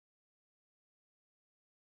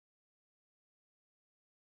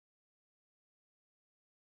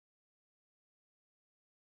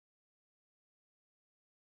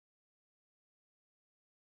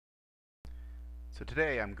So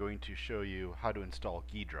today I'm going to show you how to install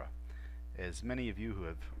Ghidra. As many of you who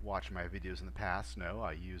have watched my videos in the past know,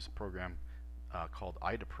 I use a program called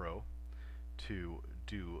IDAPRO to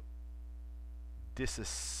do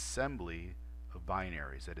disassembly of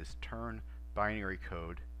binaries, that is, turn binary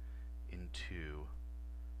code into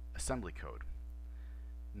assembly code.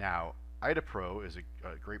 Now, IDAPRO is a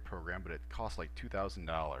great program, but it costs like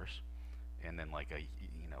 $2,000 and then like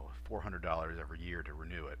 $400 every year to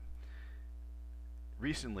renew it.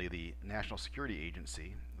 Recently, the National Security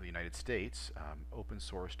Agency of the United States open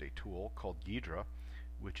sourced a tool called Ghidra,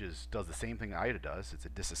 which does the same thing IDA does. It's a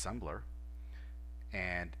disassembler,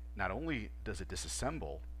 and not only does it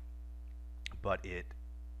disassemble, but it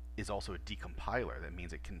is also a decompiler. That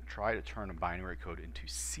means it can try to turn a binary code into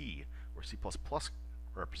C or C++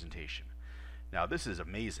 representation. Now this is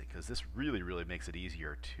amazing because this really makes it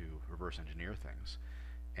easier to reverse engineer things.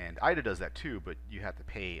 And IDA does that too, but you have to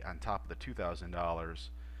pay, on top of the $2,000,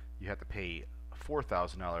 you have to pay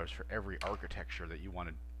 $4,000 for every architecture that you want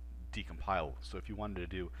to decompile. So if you wanted to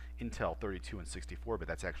do Intel 32 and 64, but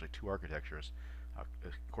that's actually two architectures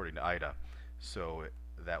according to IDA, so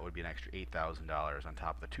that would be an extra $8,000 on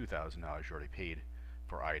top of the $2,000 you already paid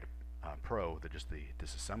for IDA Pro, just the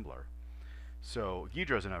disassembler. So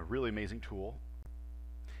Ghidra is a really amazing tool,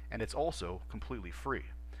 and it's also completely free.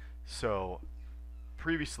 So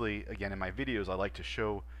previously, again, in my videos, I like to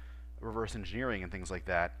show reverse engineering and things like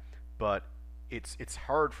that, but it's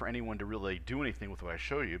hard for anyone to really do anything with what I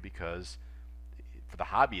show you, because for the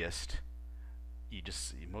hobbyist,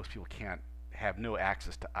 most people have no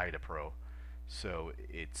access to IDA Pro, so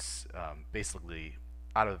it's basically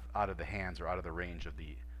out of the hands or out of the range of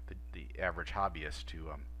the average hobbyist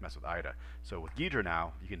to mess with IDA. So with Ghidra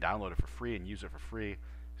now, you can download it for free and use it for free.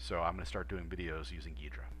 So I'm going to start doing videos using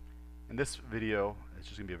Ghidra. In this video, it's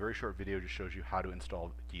just going to be a very short video, just shows you how to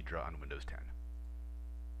install Ghidra on Windows 10.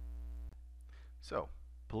 So,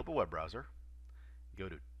 pull up a web browser, go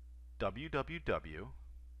to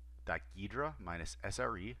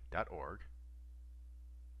www.ghidra-sre.org,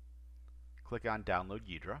 click on Download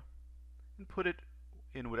Ghidra, and put it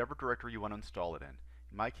in whatever directory you want to install it in.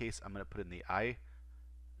 In my case, I'm going to put it in the I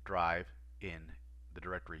drive in the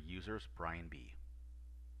directory users Brian B.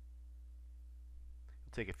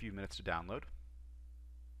 It'll take a few minutes to download.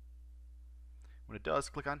 When it does,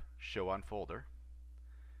 click on Show on Folder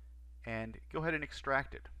and go ahead and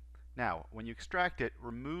extract it. Now, when you extract it,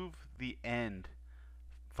 remove the end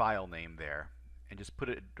file name there and just put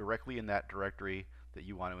it directly in that directory that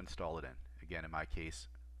you want to install it in. Again, in my case,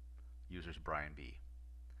 users Brian B.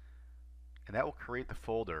 And that will create the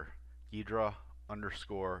folder Ghidra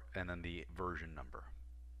 _ and then the version number.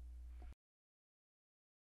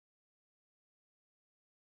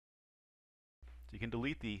 So you can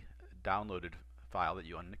delete the downloaded file that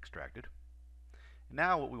you unextracted.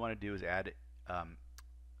 Now what we want to do is add an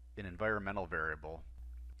environmental variable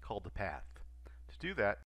called the path. To do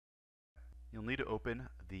that, you'll need to open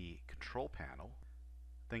the control panel,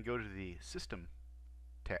 then go to the system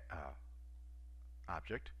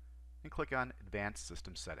object and click on Advanced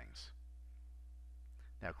System Settings.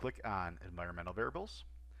 Now click on Environmental Variables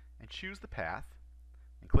and choose the path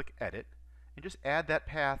and click Edit and just add that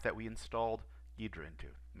path that we installed Ghidra into.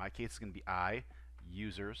 In my case, it's going to be I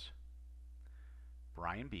users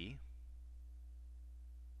Brian B.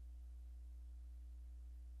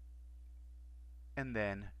 and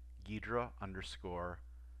then Ghidra _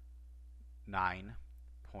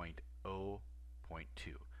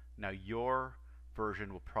 9.0.2. Now your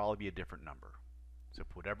version will probably be a different number. So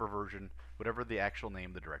put whatever version, whatever the actual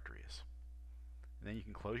name of the directory is. And then you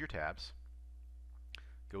can close your tabs,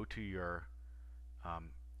 go to your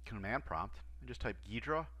command prompt, and just type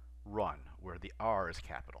Ghidra run, where the R is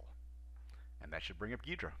capital. And that should bring up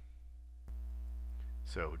Ghidra.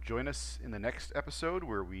 So join us in the next episode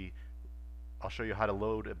where I'll show you how to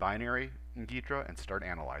load a binary in Ghidra and start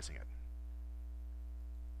analyzing it.